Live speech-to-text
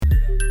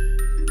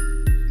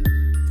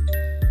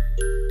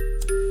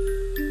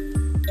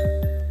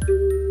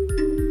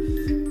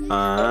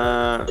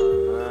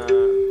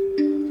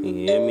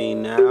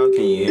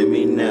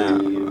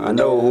I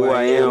know who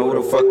I am, who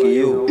the fuck are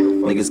you?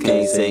 Niggas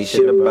can't say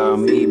shit about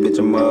me, bitch,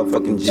 I'm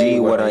motherfucking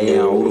G, what I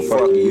am, who the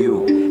fuck are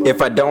you?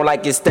 If I don't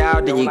like your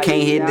style, then you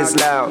can't hit this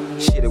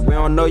loud. Shit, if we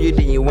don't know you,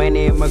 then you ain't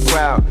in my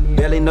crowd.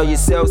 Barely know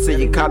yourself, so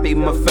you copy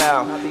my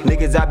foul.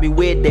 Niggas I be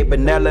with, they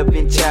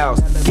benevolent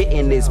childs.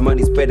 Getting this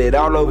money, spread it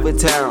all over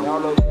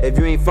town. If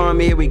you ain't from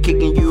here, we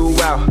kicking you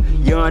out.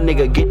 Young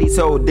nigga, get these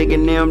hoes,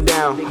 digging them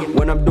down.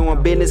 When I'm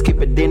doing business,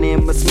 keep a dent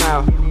in my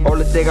smile. All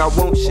the thing I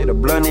want, shit, a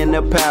blunt in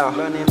a pal.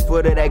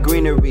 Foot of that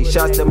greenery,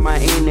 shots to my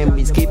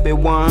enemies. Keep it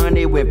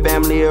 100 with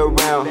family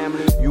around.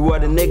 You are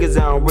the niggas,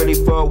 I don't really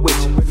fuck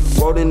with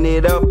you. Rolling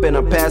it up and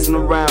I'm passing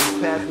around.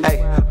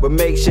 Hey, but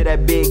make sure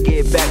that big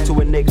get back to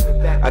a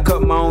nigga. I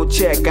cut my own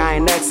check, I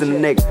ain't asking a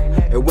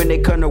nigga. And when they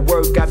come to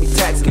work, I be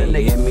taxing a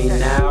nigga. Can you hear me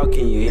now?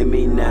 Can you hear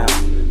me now?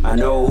 I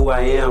know who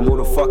I am, who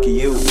the fuck are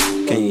you?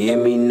 Can you hear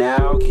me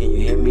now? Can you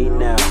hear me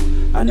now?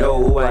 I know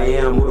who I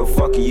am, who the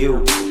fuck are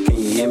you? Can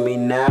you hear me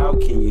now?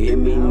 Can you hear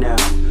me now?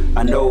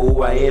 I know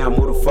who I am,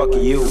 who the fuck are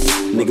you?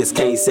 Niggas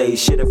can't say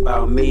shit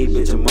about me,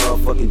 bitch, I'm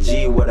motherfucking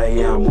G, what I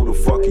am, who the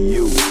fuck are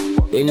you?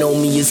 They know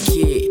me as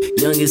kid,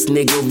 youngest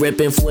nigga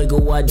reppin'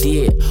 Fuego, I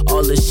did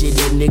all the shit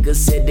that niggas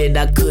said that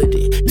I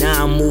couldn't.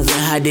 Now I'm moving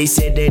how they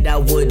said that I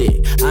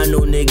wouldn't. I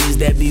know niggas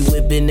that be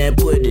whipping that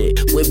pudding,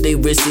 whip they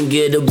wrist and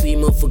get a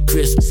Beamer for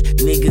Christmas.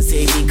 Niggas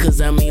hate me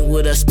cause I mean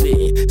what I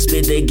spit.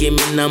 Spit they give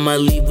me, now I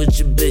leave with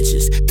your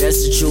bitches.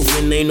 That's the truth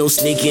and ain't no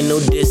sneaking, no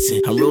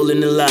dissing. I'm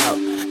rolling it loud,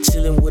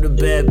 chillin' with a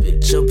bad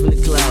bitch up in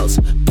the clouds.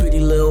 Pretty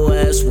little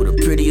ass with a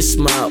prettiest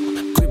smile.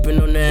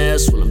 Gripping on the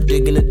ass while I'm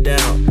digging it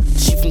down.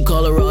 She from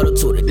Colorado,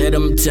 told her that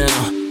I'm in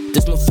town.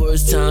 This my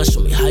first time,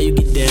 show me how you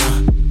get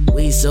down.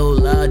 We so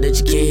loud that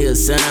you can't hear a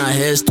sound.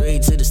 Head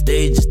straight to the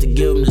stage just to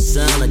give them the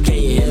sound. Can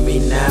you hear me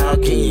now?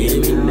 Can you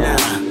hear me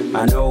now?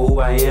 I know who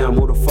I am,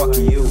 who the fuck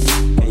are you?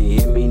 Can you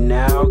hear me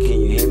now?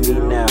 Can you hear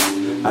me now?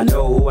 I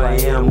know who I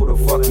am, who the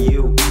fuck are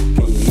you?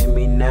 Can you hear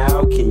me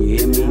now? Can you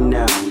hear me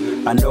now?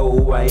 I know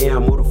who I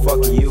am, who the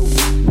fuck are you?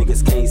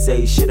 Niggas can't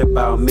say shit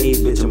about me,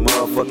 bitch, I'm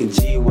motherfucking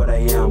G, what I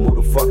am,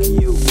 who the fuck are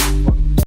you?